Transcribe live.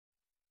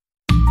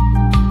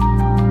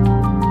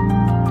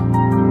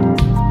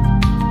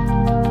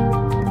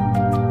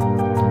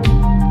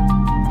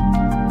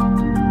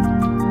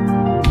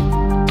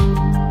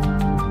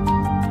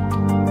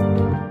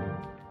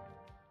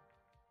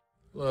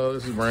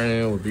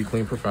Brandon with Be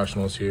Clean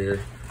Professionals here.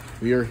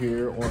 We are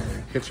here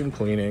on kitchen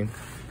cleaning.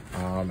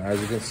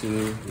 As you can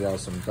see, we have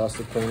some dust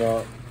to clean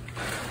up.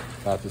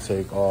 Got to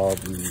take all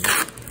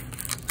the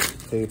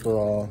paper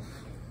off.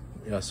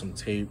 We got some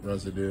tape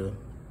residue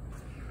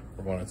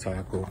we're going to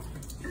tackle.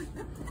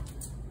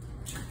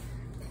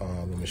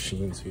 The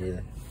machines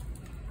here,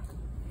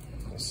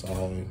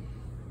 solid.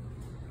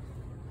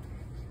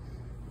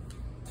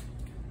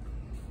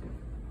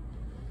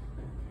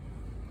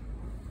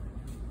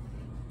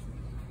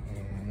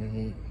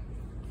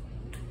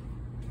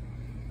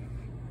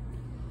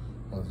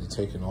 I'll be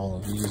taking all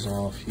of these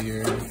off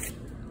here.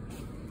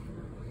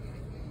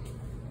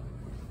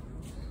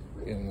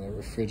 In the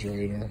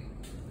refrigerator.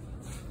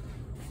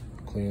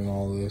 Cleaning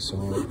all of this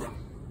off.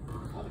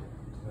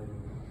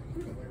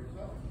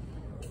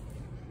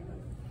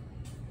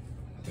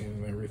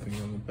 Cleaning everything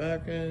on the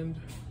back end.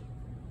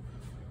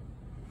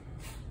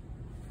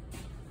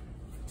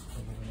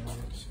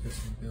 Let's get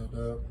some build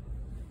up.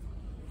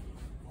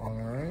 All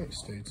right,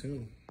 stay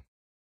tuned.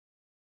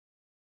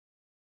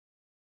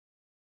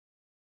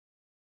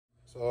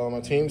 So my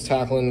team's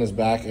tackling this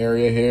back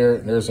area here.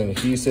 There's an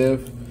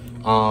adhesive.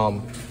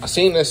 I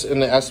seen this in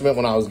the estimate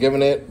when I was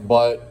giving it,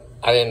 but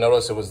I didn't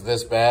notice it was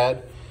this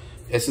bad.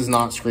 This is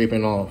not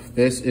scraping off.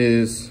 This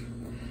is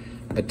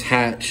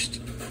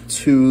attached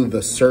to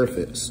the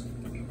surface.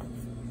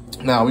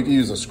 Now we can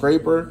use a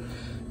scraper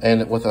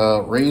and with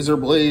a razor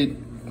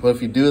blade, but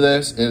if you do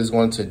this, it is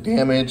going to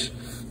damage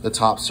the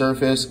top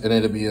surface and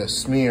it'll be a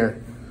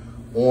smear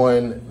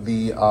on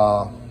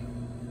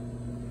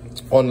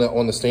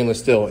the stainless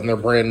steel, and they're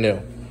brand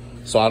new.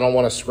 So I don't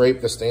want to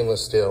scrape the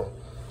stainless steel.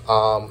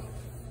 I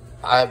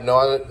have no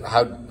other,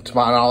 to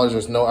my knowledge,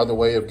 there's no other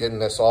way of getting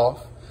this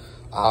off.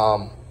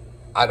 I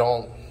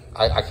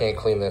can't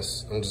clean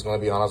this. I'm just gonna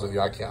be honest with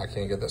you, I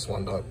can't get this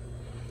one done.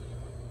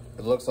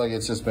 It looks like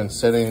it's just been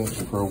sitting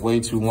for way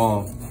too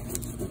long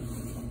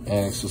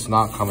and it's just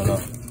not coming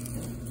up.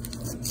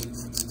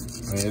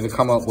 I mean, it'll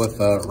come up with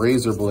a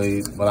razor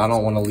blade, but I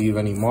don't want to leave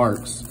any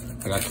marks.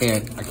 Like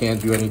I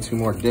can't do any two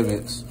more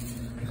divots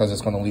because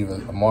it's going to leave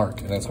a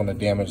mark and it's going to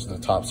damage the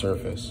top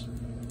surface.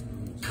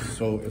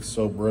 So it's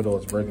so brittle,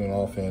 it's breaking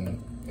off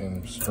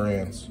in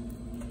strands.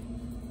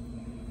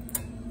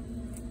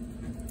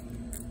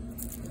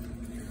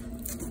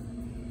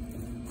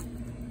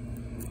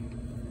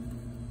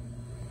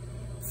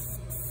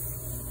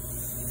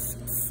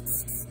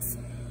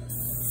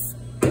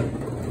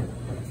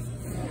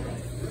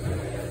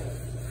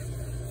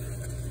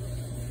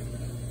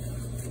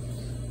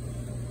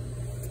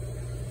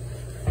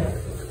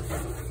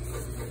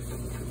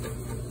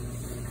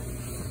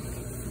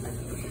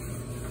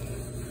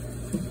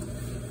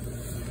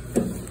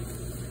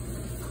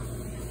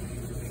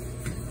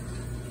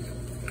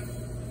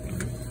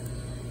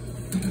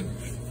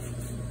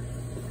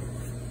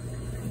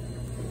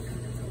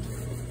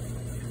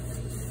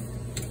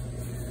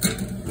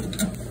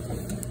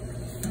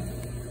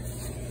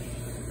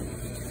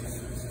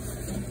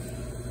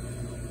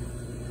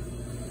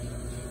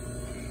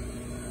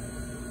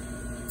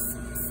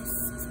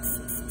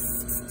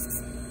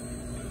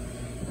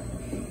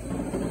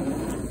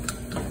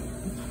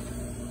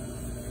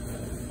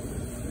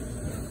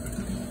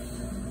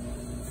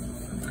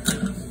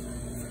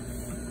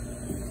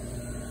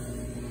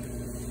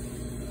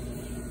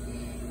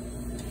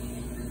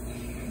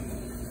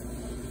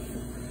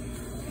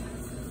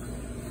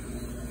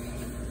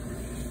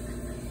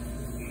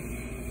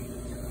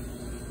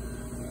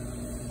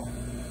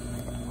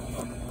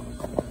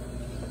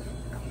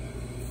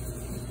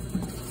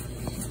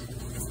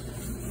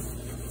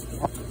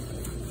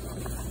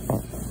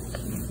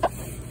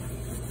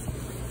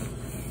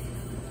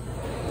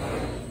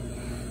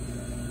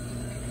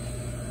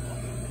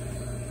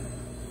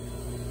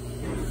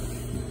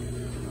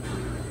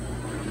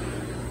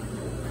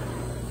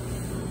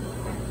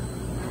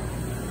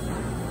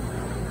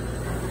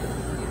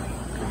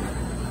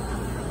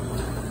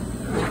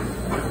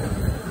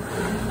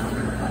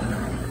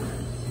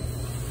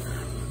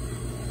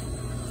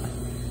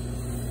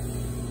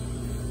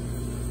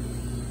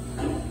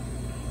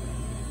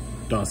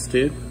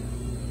 Dusted.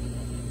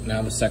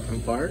 Now the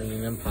second part,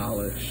 clean and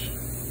polish.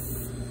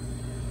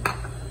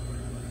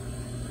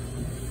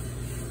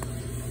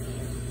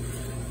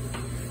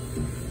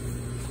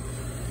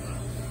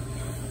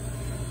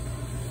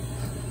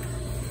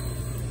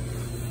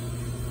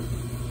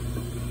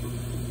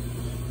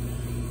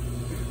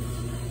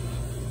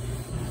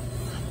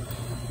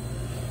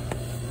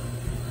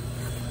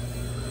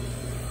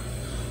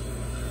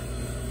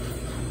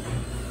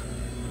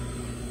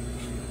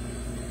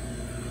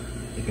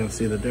 You can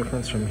see the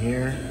difference from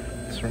here,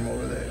 it's from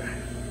over there.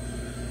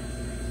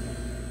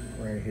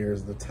 Right here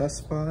is the test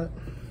spot.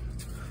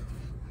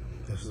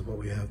 This is what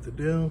we have to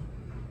do.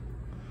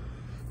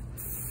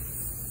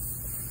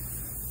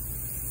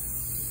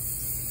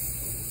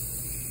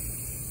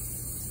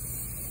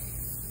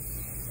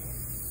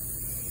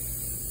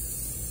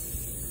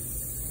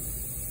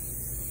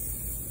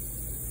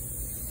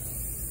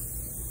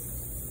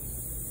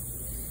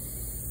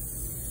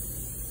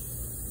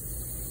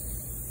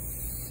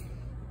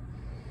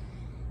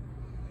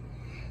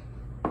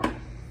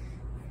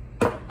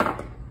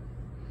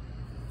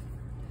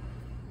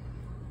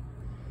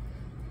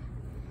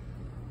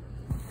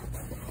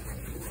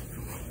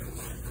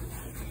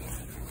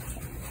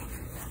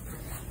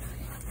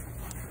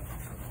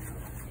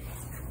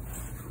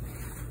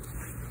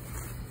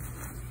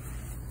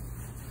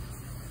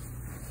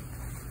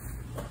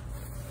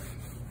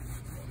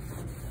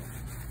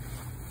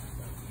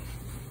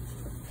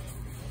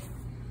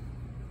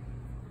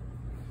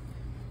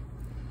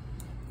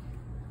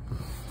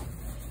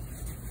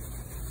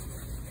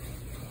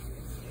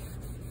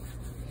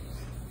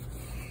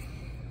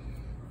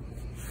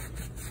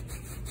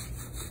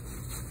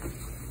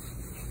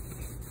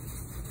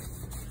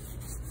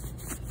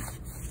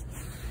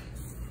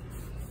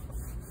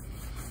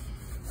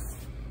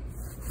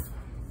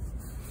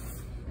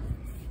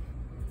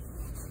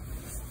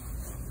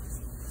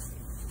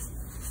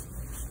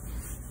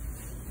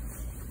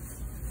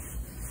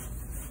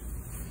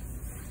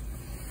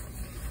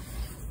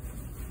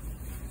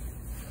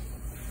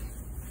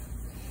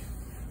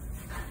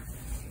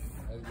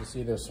 You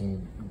see there's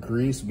some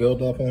grease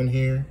buildup on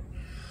here.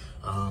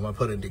 I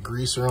put a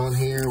degreaser on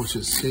here, which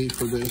is safe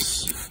for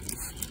this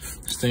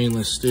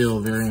stainless steel,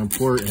 very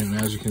important.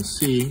 As you can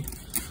see,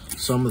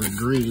 some of the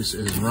grease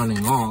is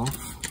running off.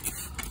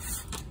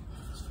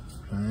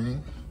 All right,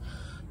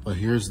 but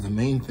here's the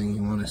main thing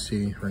you want to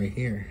see right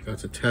here.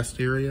 That's a test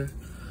area.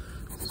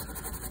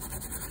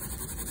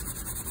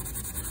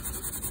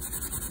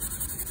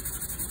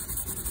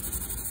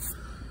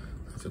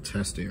 That's a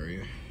test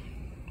area.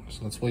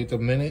 So let's wait a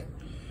minute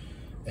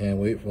and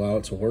wait for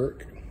it to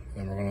work.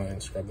 And we're gonna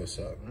scrub this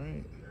up,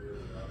 right?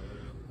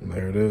 And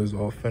there it is,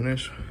 all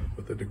finished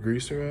with the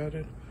degreaser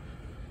added.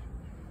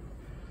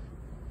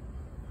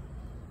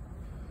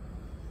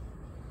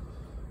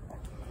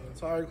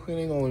 Tire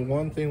cleaning, only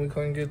one thing we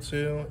couldn't get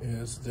to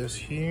is this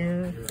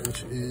here,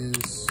 which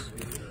is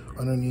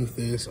underneath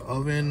this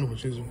oven,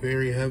 which is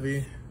very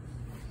heavy.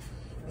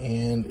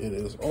 And it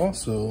is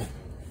also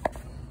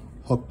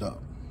hooked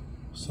up.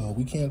 So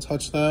we can't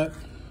touch that.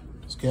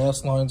 This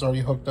gas line's already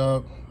hooked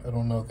up. I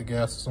don't know if the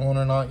gas is on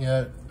or not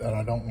yet, and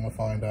I don't want to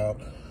find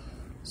out.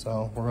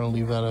 So we're gonna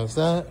leave that as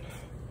that.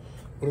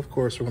 But of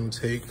course, we're gonna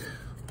take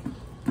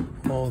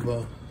all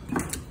the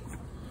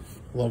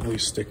lovely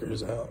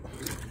stickers out.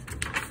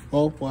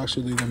 Well, we'll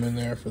actually leave them in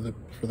there for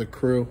the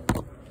crew.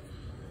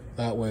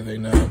 That way they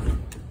know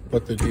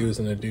what the do's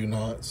and the do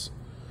nots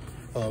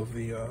of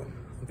the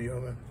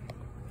oven.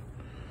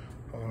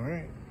 All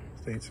right,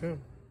 stay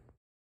tuned.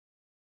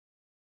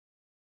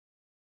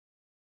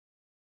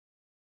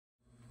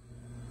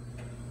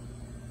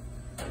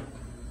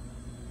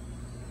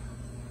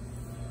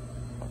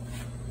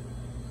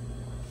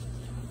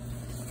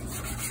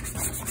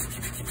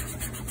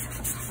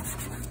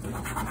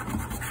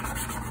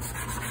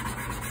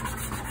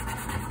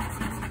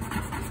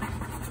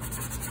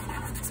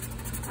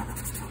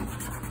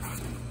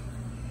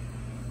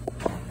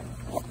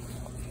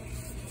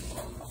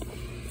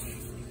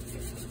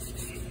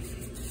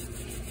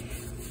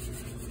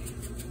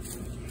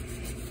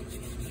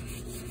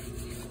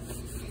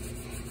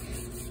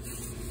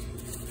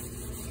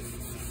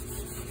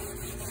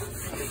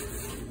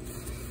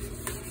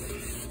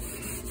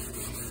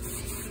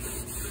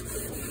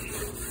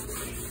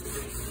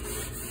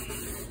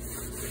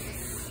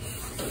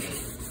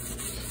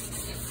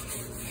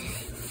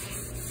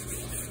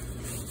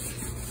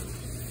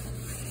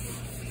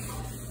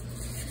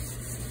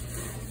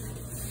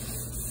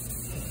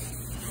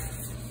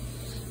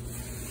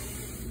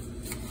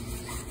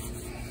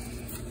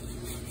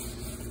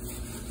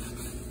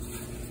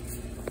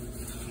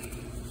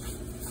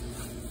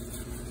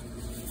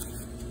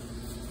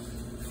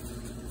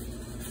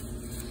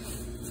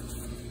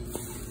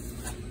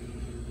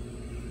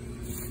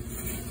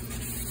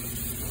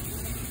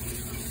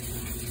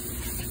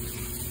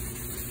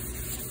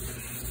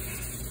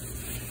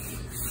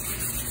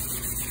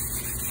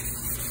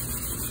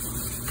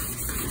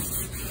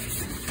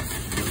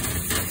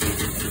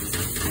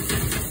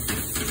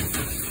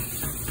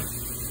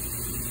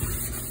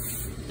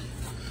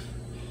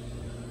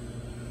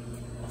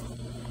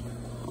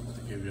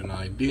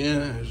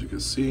 Idea, as you can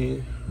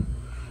see,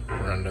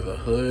 we're under the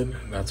hood.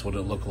 That's what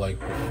it looked like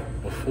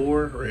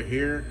before, right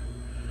here,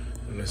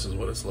 and this is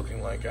what it's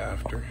looking like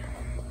after.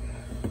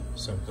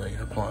 Simply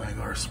applying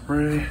our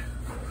spray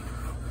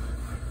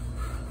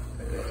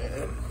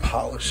and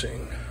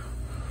polishing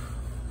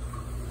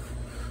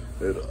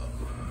it up.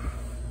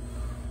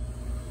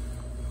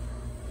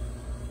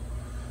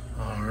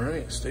 All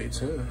right, stay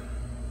tuned.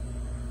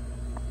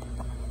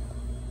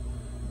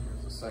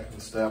 Here's the second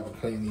step of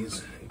cleaning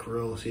these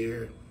grills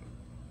here.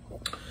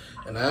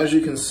 And as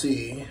you can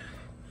see,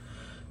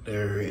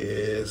 there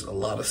is a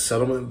lot of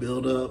settlement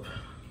buildup.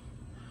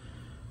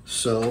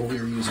 So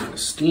we're using a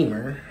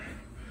steamer,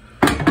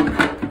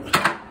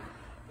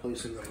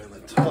 placing them in the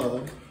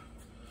tub.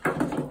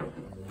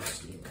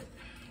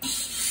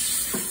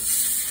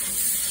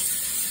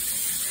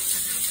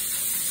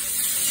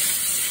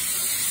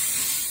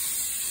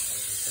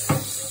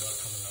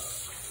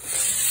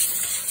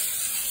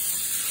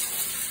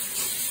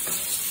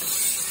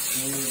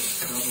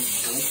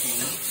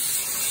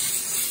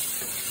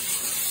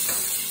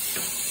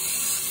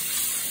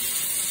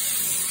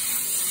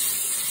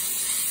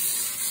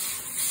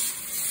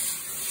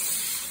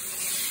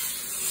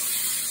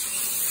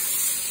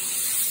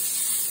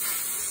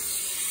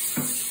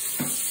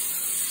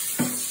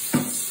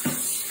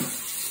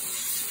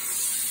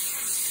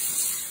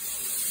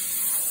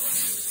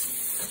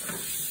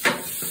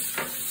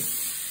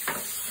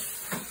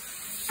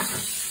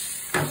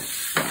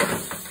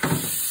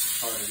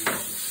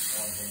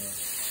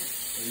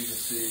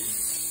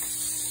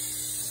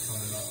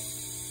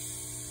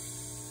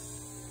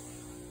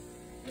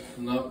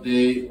 An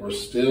update, we're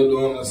still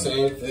doing the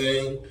same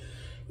thing,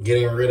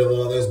 getting rid of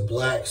all this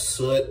black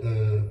soot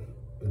and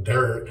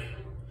dirt,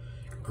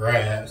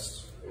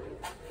 grass.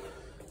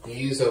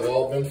 These have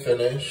all been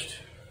finished.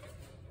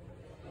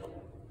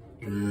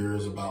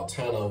 There's about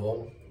 10 of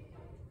them,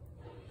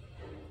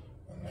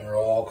 and they're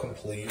all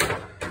complete.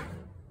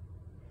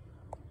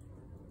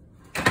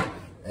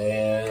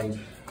 And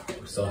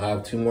Still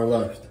have 2 more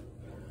left.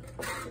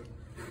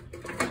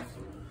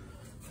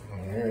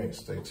 All right,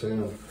 stay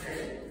tuned.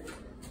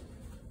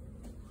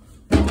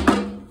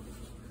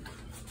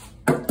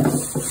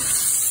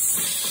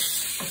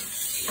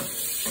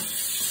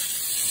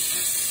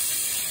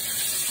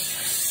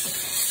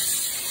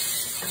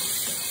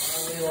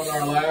 On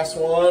our last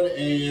one,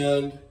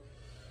 and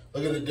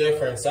look at the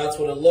difference. That's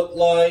what it looked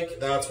like.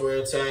 That's where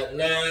it's at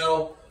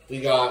now.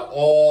 We got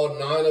all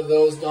 9 of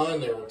those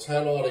done. There were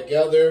 10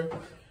 altogether.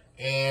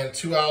 And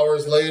 2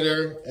 hours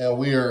later, and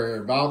we are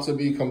about to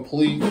be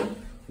complete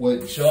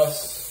with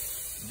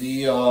just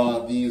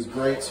the these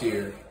grates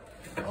here.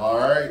 All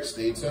right,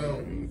 stay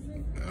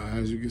tuned.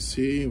 As you can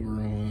see,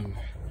 we're on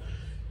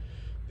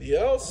the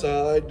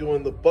outside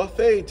doing the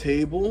buffet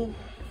table.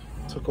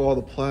 Took all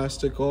the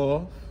plastic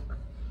off.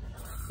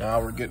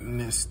 Now we're getting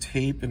this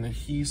tape and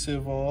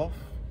adhesive off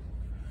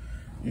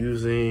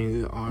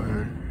using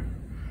our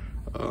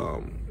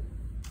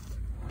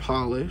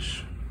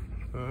polish.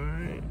 All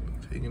right,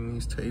 taking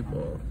these tape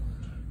off.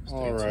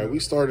 All right, we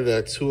started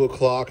at 2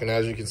 o'clock, and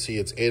as you can see,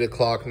 it's 8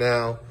 o'clock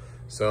now.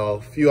 So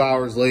a few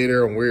hours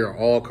later, and we are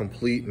all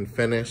complete and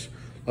finished.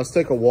 Let's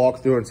take a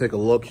walk through and take a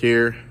look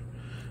here.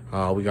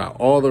 We got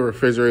all the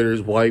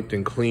refrigerators wiped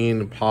and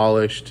cleaned and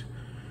polished.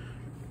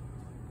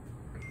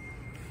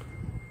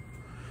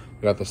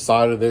 We got the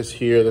side of this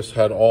here. This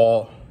had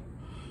all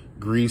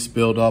grease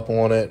built up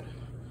on it.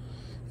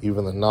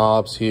 Even the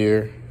knobs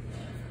here.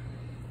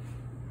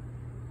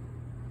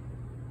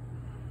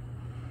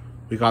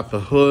 We got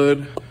the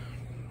hood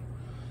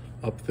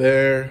up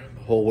there,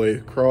 the whole way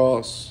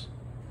across.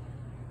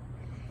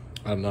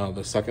 And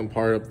the second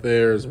part up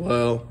there as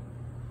well,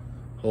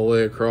 whole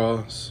way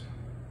across.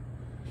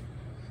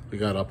 We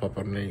got up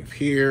underneath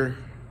here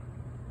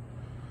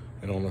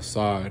and on the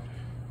side.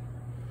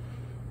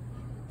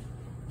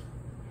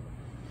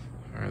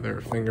 There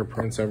are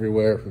fingerprints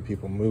everywhere from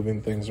people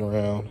moving things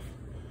around.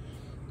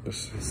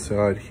 This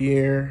side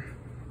here.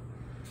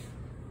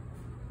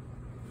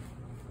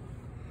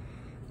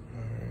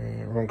 All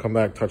right, we're gonna come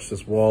back, touch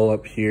this wall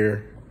up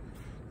here.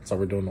 That's how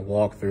we're doing the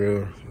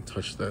walkthrough.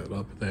 Touch that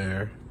up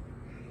there.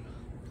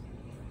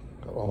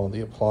 Got all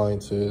the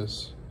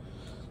appliances.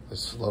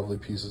 This lovely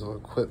pieces of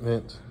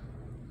equipment.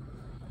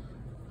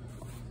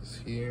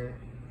 This here.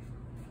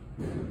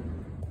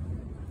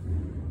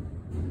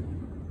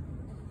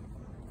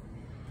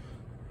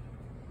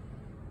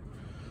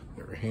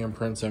 There were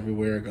handprints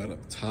everywhere. Got up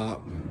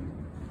top.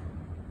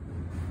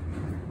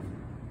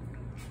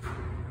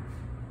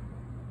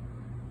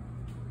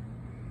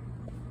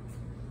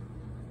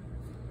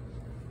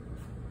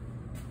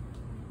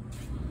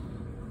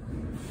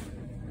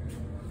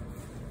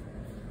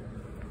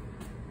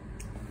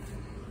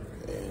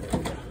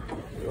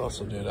 And we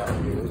also did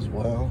out here as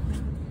well.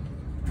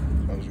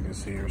 As you can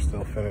see, we're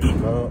still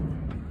finishing up.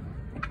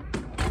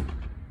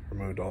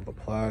 Removed all the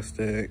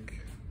plastic.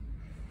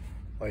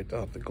 Wiped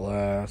out the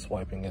glass,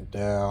 wiping it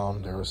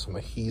down. There was some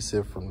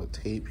adhesive from the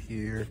tape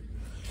here.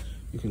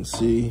 You can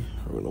see,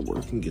 we're gonna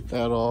work and get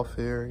that off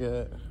here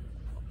yet.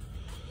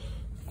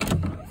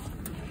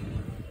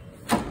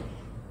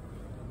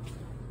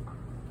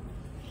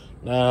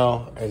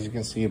 Now, as you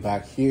can see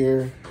back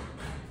here,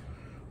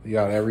 we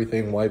got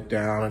everything wiped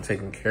down and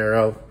taken care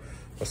of,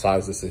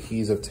 besides this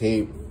adhesive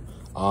tape.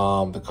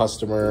 The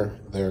customer,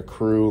 their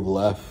crew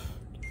left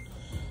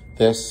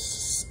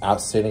this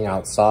sitting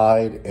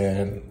outside,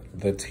 and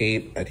the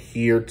tape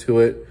adhered to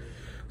it.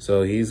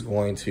 So he's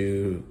going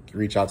to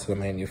reach out to the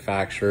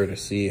manufacturer to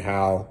see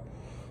how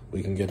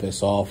we can get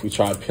this off. We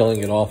tried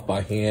peeling it off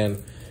by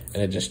hand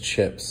and it just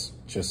chips.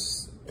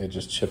 It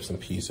just chips in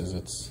pieces.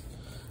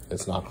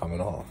 It's not coming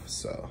off.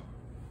 So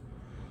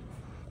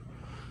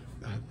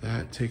got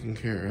that taken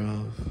care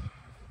of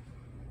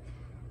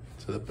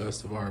to the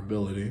best of our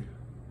ability.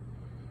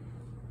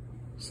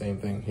 Same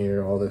thing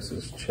here. All this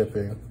is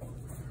chipping.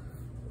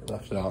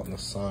 Left it out in the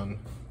sun.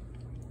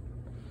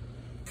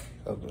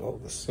 Got all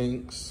the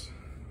sinks.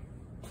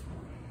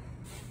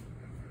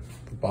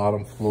 The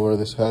bottom floor,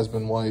 this has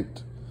been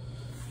wiped.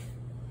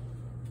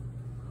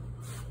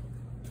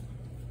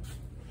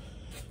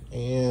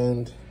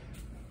 And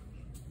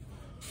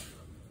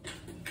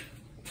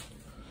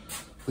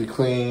we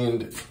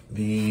cleaned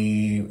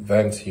the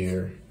vents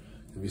here.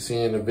 If you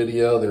see in the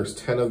video, there's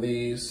 10 of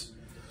these.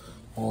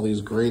 All these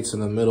grates in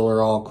the middle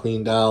are all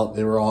cleaned out.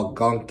 They were all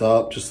gunked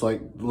up, just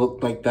like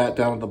looked like that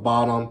down at the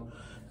bottom.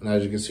 And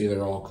as you can see,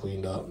 they're all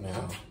cleaned up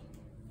now.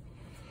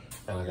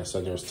 And like I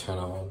said, there's 10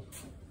 of them.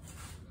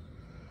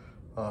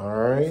 All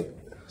right,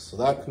 so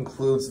that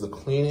concludes the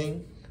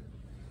cleaning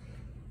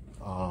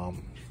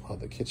of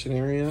the kitchen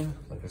area.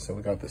 Like I said,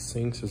 we got the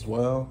sinks as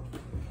well.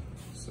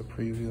 Just to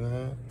preview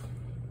that.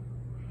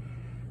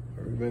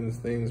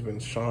 Everything's been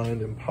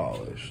shined and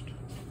polished.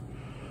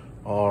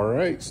 All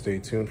right, stay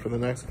tuned for the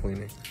next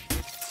cleaning.